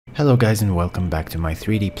Hello guys and welcome back to my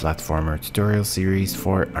 3D platformer tutorial series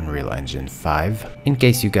for Unreal Engine 5. In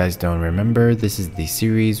case you guys don't remember, this is the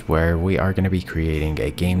series where we are going to be creating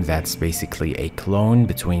a game that's basically a clone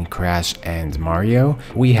between Crash and Mario.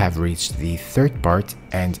 We have reached the third part,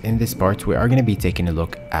 and in this part we are going to be taking a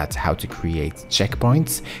look at how to create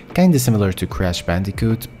checkpoints, kinda similar to Crash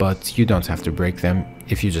Bandicoot, but you don't have to break them.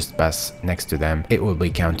 If you just pass next to them, it will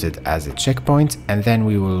be counted as a checkpoint, and then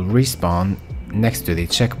we will respawn next to the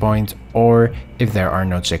checkpoint, or if there are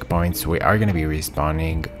no checkpoints, we are going to be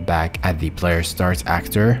respawning back at the player start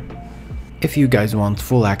actor. If you guys want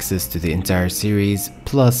full access to the entire series,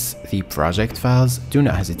 plus the project files, do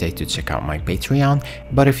not hesitate to check out my Patreon,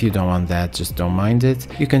 but if you don't want that, just don't mind it.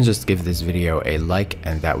 You can just give this video a like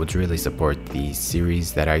and that would really support the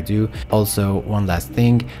series that I do. Also, one last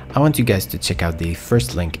thing, I want you guys to check out the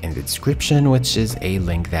first link in the description, which is a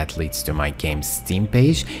link that leads to my game's Steam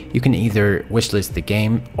page. You can either wishlist the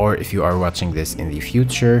game, or if you are watching this in the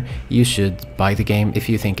future, you should buy the game if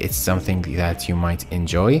you think it's something that you might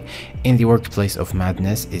enjoy. In the Workplace of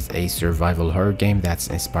Madness is a survival horror game that's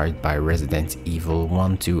inspired by Resident Evil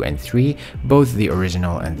 1, 2, and 3, both the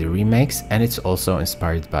original and the remakes, and it's also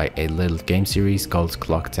inspired by a little game series called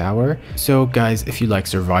Clock Tower. So guys, if you like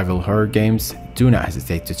survival horror games, do not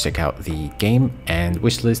hesitate to check out the game and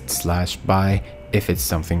wishlist/buy if it's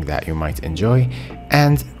something that you might enjoy.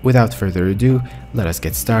 And without further ado, let us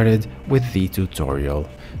get started with the tutorial.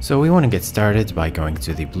 So we want to get started by going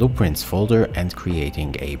to the blueprints folder and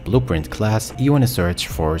creating a blueprint class. You want to search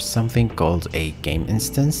for something called a game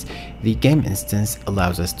instance. The game instance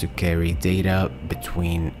allows us to carry data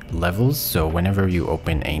between levels, so whenever you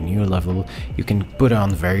open a new level, you can put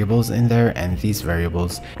on variables in there, and these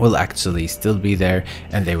variables will actually still be there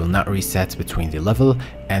and they will not reset between the level,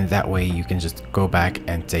 and that way you can just go back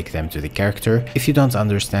and take them to the character. If you don't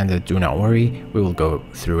understand it, do not worry, we will go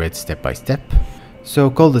through it step by step.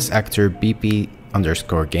 So call this actor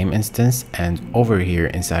BP_game instance, and over here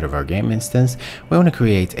inside of our game instance, we want to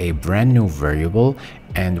create a brand new variable,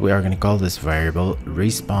 and we are going to call this variable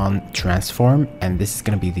respawn transform, and this is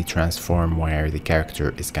going to be the transform where the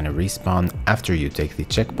character is going to respawn after you take the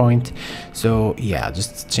checkpoint. So yeah,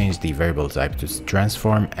 just change the variable type to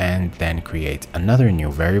transform and then create another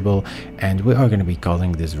new variable, and we are going to be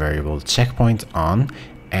calling this variable checkpoint on.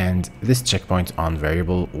 And this checkpoint on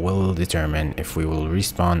variable will determine if we will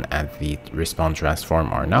respawn at the respawn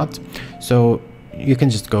transform or not. So you can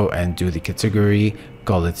just go and do the category,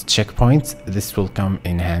 call it checkpoint. This will come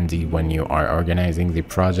in handy when you are organizing the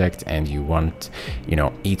project and you want,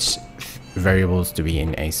 each variables to be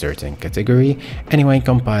in a certain category. Anyway,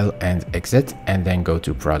 compile and exit, and then go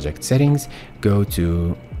to project settings,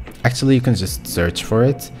 actually you can just search for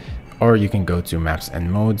it, or you can go to maps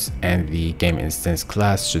and modes, and the game instance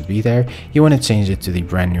class should be there. You want to change it to the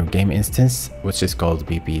brand new game instance, which is called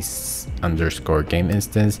BP_game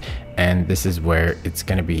instance, and this is where it's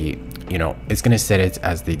going to be, it's going to set it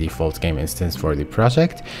as the default game instance for the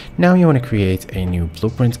project. Now you want to create a new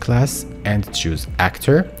blueprint class and choose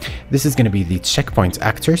actor. This is going to be the checkpoint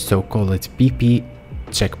actor, so call it BP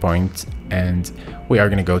checkpoint, and we are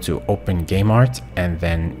going to go to open game art and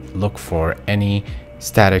then look for any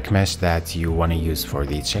static mesh that you want to use for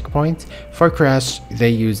the checkpoint. For Crash, they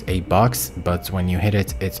use a box, but when you hit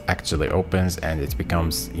it, it actually opens and it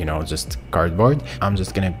becomes, just cardboard. I'm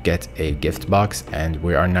just gonna get a gift box, and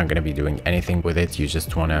we are not gonna be doing anything with it. You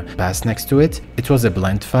just want to pass next to it. It was a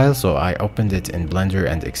blend file, so I opened it in Blender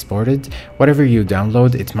and exported. Whatever you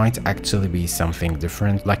download, it might actually be something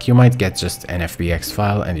different. Like you might get just an FBX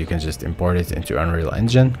file and you can just import it into Unreal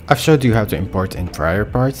Engine. I've showed you how to import in prior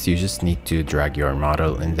parts. You just need to drag your model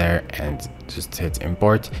in there and just hit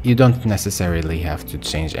import. You don't necessarily have to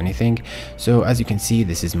change anything. So as you can see,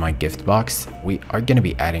 this is my gift box. We are going to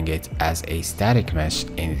be adding it as a static mesh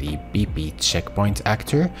in the BP checkpoint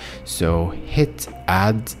actor. So hit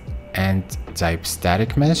add and type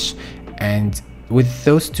static mesh, and with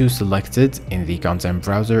those two selected in the content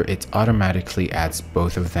browser, it automatically adds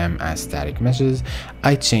both of them as static meshes.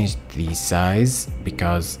 I changed the size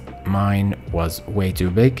because mine was way too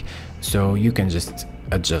big, so you can just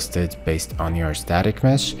adjust it based on your static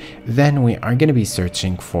mesh. Then we are going to be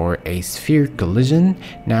searching for a sphere collision.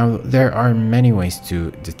 Now there are many ways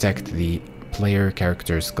to detect the player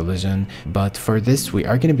character's collision, but for this we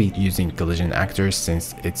are going to be using collision actors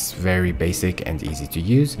since it's very basic and easy to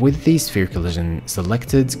use. With the sphere collision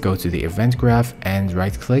selected, go to the event graph and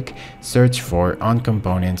right click, search for on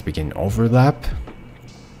component begin overlap,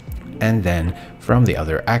 and then from the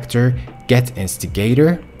other actor get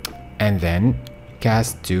instigator, and then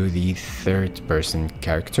cast to the third person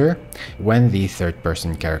character. When the third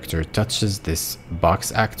person character touches this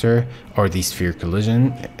box actor, or the sphere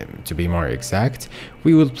collision to be more exact,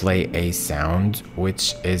 we will play a sound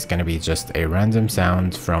which is going to be just a random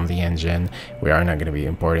sound from the engine. We are not going to be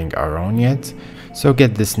importing our own yet. So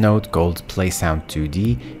get this node called play sound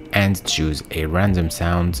 2D and choose a random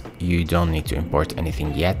sound. You don't need to import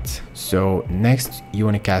anything yet. So next you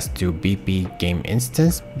want to cast to BP game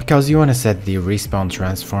instance, because you want to set the respawn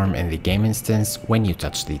transform in the game instance when you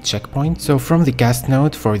touch the checkpoint. So from the cast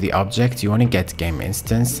node for the object, you want to get game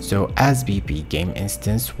instance. So as BP game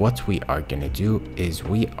instance, what we are going to do is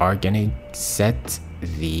we are going to set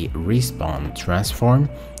the respawn transform.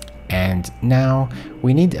 And now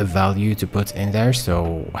we need a value to put in there.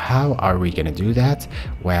 So how are we going to do that?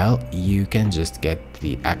 Well, you can just get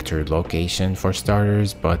the actor location for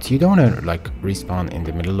starters, but you don't want to like respawn in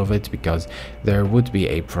the middle of it, because there would be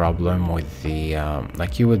a problem with the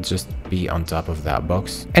like you would just be on top of that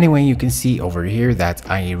box. Anyway, you can see over here that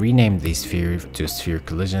I renamed the sphere to sphere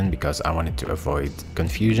collision because I wanted to avoid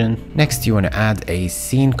confusion. Next, you want to add a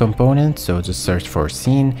scene component. So just search for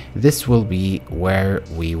scene. This will be where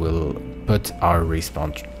we will put our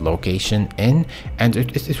respawn location in, and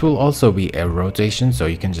it will also be a rotation, so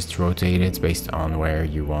you can just rotate it based on where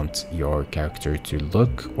you want your character to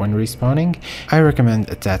look when respawning. I recommend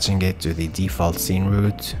attaching it to the default scene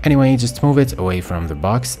route. Anyway, just move it away from the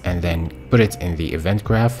box and then put it in the event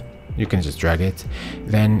graph. You can just drag it,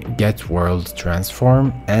 then get world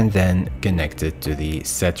transform, and then connect it to the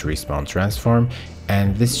set respawn transform,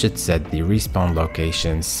 and this should set the respawn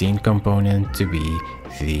location scene component to be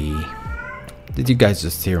the... Did you guys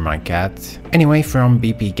just hear my cat? Anyway, from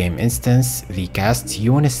BP game instance, the cast,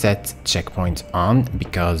 you want to set checkpoint on,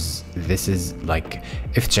 because this is like,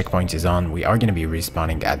 if checkpoint is on, we are going to be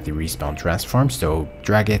respawning at the respawn transform. So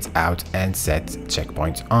drag it out and set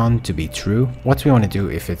checkpoint on to be true. What we want to do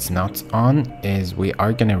if it's not on is we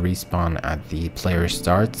are going to respawn at the player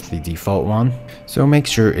start, the default one. So make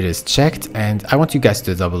sure it is checked, and I want you guys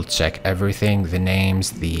to double check everything, the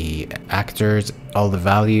names, the actors, all the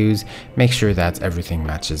values. Make sure that everything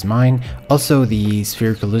matches mine. Also, the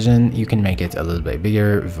sphere collision, you can make it a little bit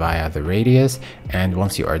bigger via the radius, and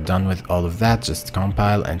once you are done with all of that, just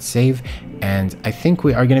compile and save. And I think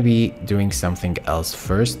we are going to be doing something else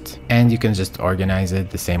first, and you can just organize it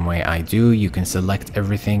the same way I do. You can select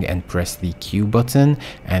everything and press the Q button,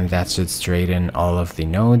 and that should straighten all of the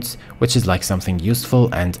nodes, which is like something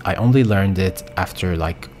useful, and I only learned it after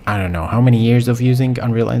like, I don't know, how many years of using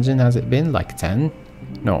Unreal Engine has it been? Like 10?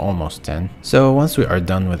 No, almost 10. So once we are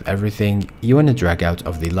done with everything, you want to drag out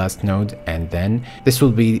of the last node, and then this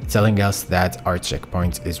will be telling us that our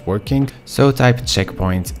checkpoint is working. So type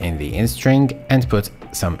checkpoint in the int string and put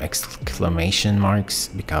some exclamation marks,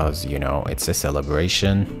 because you know it's a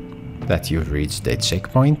celebration that you've reached a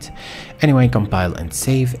checkpoint. Anyway, compile and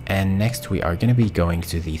save, and next we are going to be going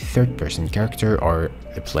to the third person character, or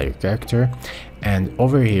the player character, and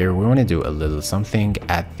over here we want to do a little something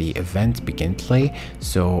at the event begin play.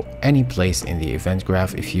 So any place in the event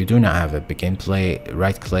graph, if you do not have a begin play,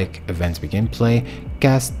 right click event begin play,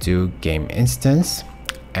 cast to game instance,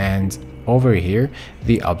 and over here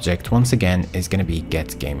the object once again is going to be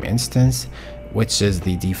get game instance, which is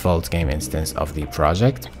the default game instance of the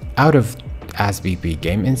project. Out of as BP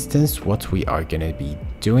game instance, what we are going to be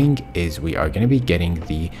doing is we are going to be getting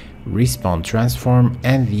the respawn transform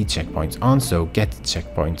and the checkpoint on. So get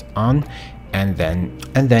checkpoint on, and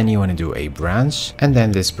then you want to do a branch, and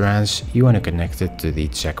then this branch you want to connect it to the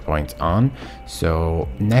checkpoint on. So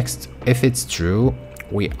next, if it's true,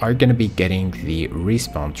 we are going to be getting the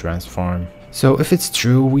respawn transform. So if it's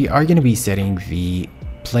true, we are going to be setting the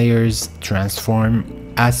players transform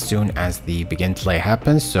as soon as the begin play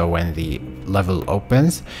happens, so when the level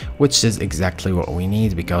opens, which is exactly what we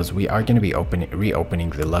need, because we are going to be reopening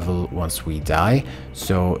the level once we die.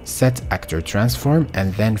 So set actor transform,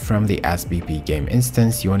 and then from the asBP game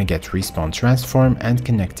instance you want to get respawn transform and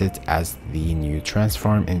connect it as the new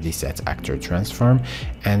transform in the set actor transform,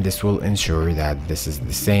 and this will ensure that this is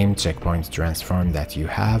the same checkpoint transform that you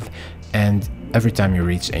have, and every time you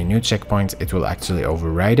reach a new checkpoint it will actually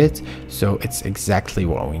override it. So it's exactly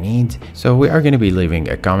what we need. So we are going to be leaving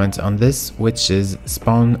a comment on this, which is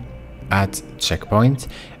spawn at checkpoint.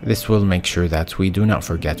 This will make sure that we do not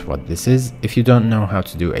forget what this is. If you don't know how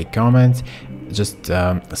to do a comment, just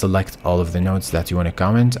select all of the nodes that you want to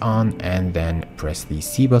comment on and then press the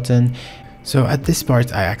C button. So at this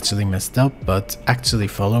part I actually messed up, but actually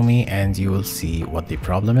follow me and you will see what the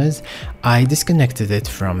problem is. I disconnected it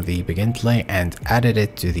from the begin play and added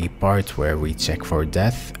it to the part where we check for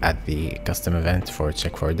death at the custom event for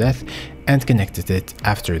check for death, and connected it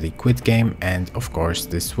after the quit game. And of course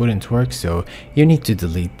this wouldn't work, so you need to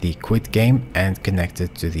delete the quit game and connect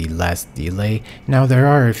it to the last delay. Now there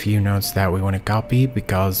are a few nodes that we want to copy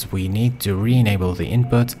because we need to re-enable the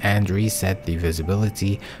input and reset the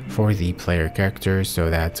visibility for the player characters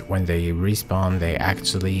so that when they respawn they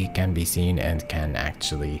actually can be seen and can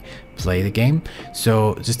actually play the game.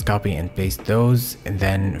 So just copy and paste those, and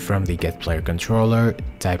then from the get player controller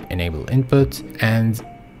type enable input, and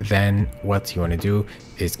then what you want to do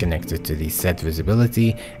is connect it to the set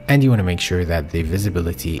visibility, and you want to make sure that the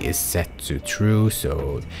visibility is set to true.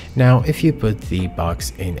 So now if you put the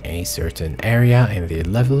box in a certain area in the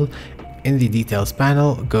level, in the details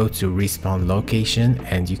panel, go to respawn location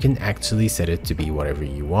and you can actually set it to be whatever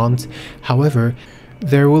you want. However,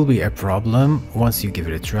 there will be a problem once you give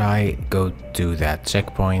it a try. Go to that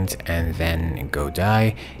checkpoint and then go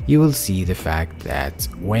die. You will see the fact that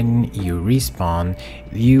when you respawn,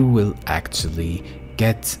 you will actually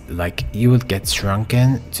get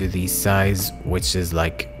shrunken to the size which is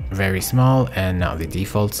like very small and not the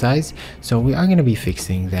default size. So we are going to be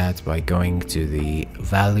fixing that by going to the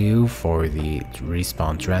value for the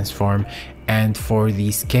respawn transform, and for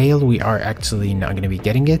the scale we are actually not going to be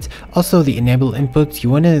getting it. Also the enable input, you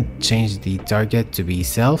want to change the target to be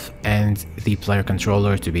self and the player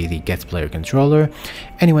controller to be the get player controller.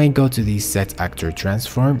 Anyway, go to the set actor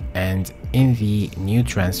transform, and in the new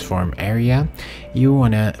transform area you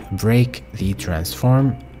want to break the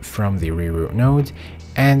transform from the reroute node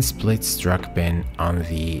and split struct pin on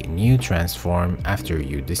the new transform after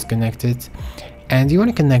you disconnect it. And you want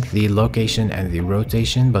to connect the location and the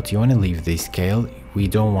rotation, but you want to leave the scale. We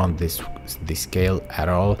don't want the scale at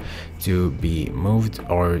all to be moved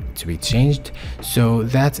or to be changed, so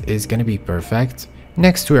that is going to be perfect.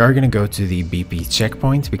 Next, we are going to go to the BP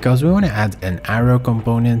checkpoint because we want to add an arrow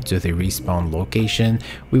component to the respawn location.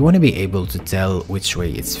 We want to be able to tell which way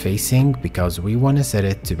it's facing because we want to set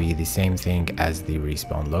it to be the same thing as the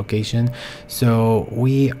respawn location. So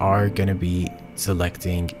we are going to be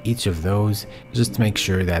selecting each of those. Just make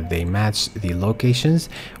sure that they match the locations.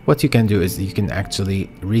 What you can do is you can actually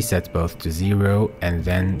reset both to 0 and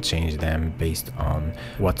then change them based on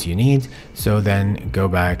what you need. So then go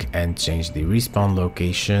back and change the respawn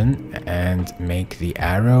location and make the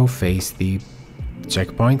arrow face the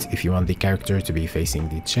checkpoint if you want the character to be facing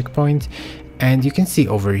the checkpoint. And you can see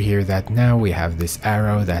over here that now we have this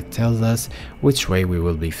arrow that tells us which way we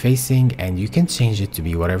will be facing, and you can change it to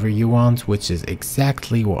be whatever you want, which is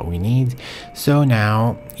exactly what we need. So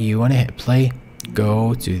now you want to hit play,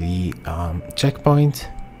 go to the checkpoint,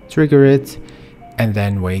 trigger it, and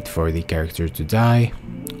then wait for the character to die.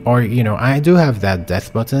 Or, you know, I do have that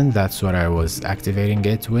death button, that's what I was activating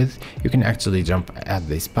it with. You can actually jump at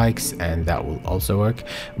the spikes and that will also work.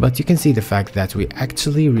 But you can see the fact that we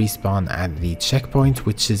actually respawn at the checkpoint,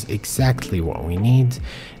 which is exactly what we need.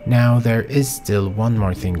 Now there is still one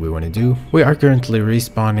more thing we want to do. We are currently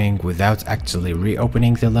respawning without actually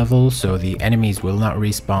reopening the level, so the enemies will not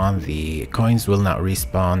respawn, the coins will not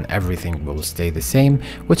respawn, everything will stay the same,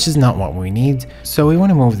 which is not what we need. So we want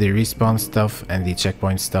to move the respawn stuff and the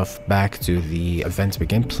checkpoint stuff back to the event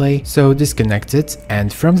begin play. So disconnect it,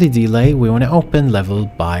 and from the delay we want to open level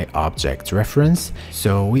by object reference.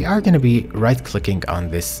 So we are going to be right clicking on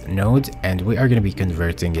this node and we are going to be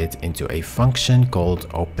converting it into a function called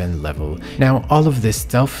open level. Now all of this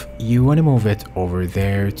stuff you want to move it over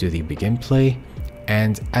there to the begin play,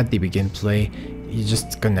 and at the begin play you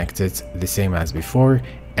just connect it the same as before,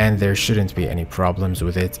 and there shouldn't be any problems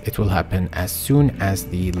with it. It will happen as soon as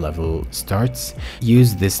the level starts.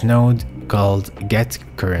 Use this node called get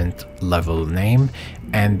current level name,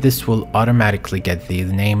 and this will automatically get the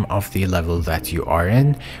name of the level that you are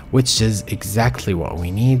in, which is exactly what we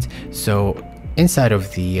need. So inside of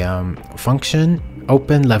the function,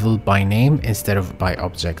 open level by name instead of by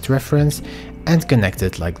object reference and connect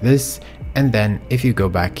it like this. And then if you go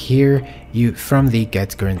back here, you from the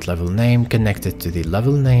get current level name, connect it to the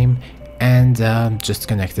level name and just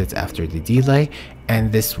connect it after the delay,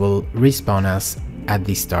 and this will respawn us at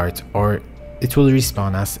the start, or it will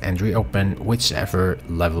respawn us and reopen whichever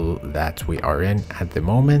level that we are in at the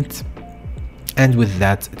moment. And with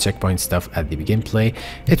that checkpoint stuff at the begin play,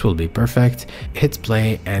 it will be perfect. Hit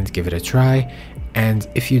play and give it a try, and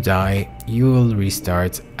if you die you will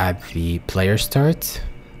restart at the player start.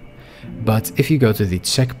 But if you go to the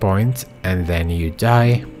checkpoint and then you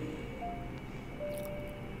die,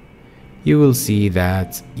 you will see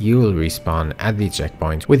that you will respawn at the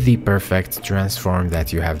checkpoint with the perfect transform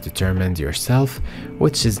that you have determined yourself,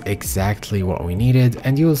 which is exactly what we needed,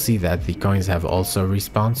 and you will see that the coins have also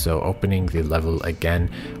respawned, so opening the level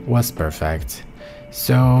again was perfect.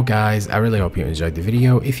 So guys, I really hope you enjoyed the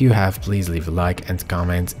video. If you have, please leave a like and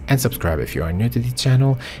comment and subscribe if you are new to the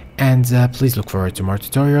channel, and please look forward to more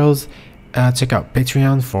tutorials. Check out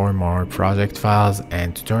Patreon for more project files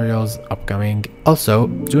and tutorials upcoming. Also,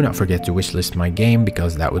 do not forget to wishlist my game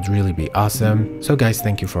because that would really be awesome. So guys,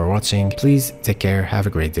 thank you for watching. Please take care, have a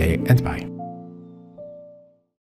great day, and bye.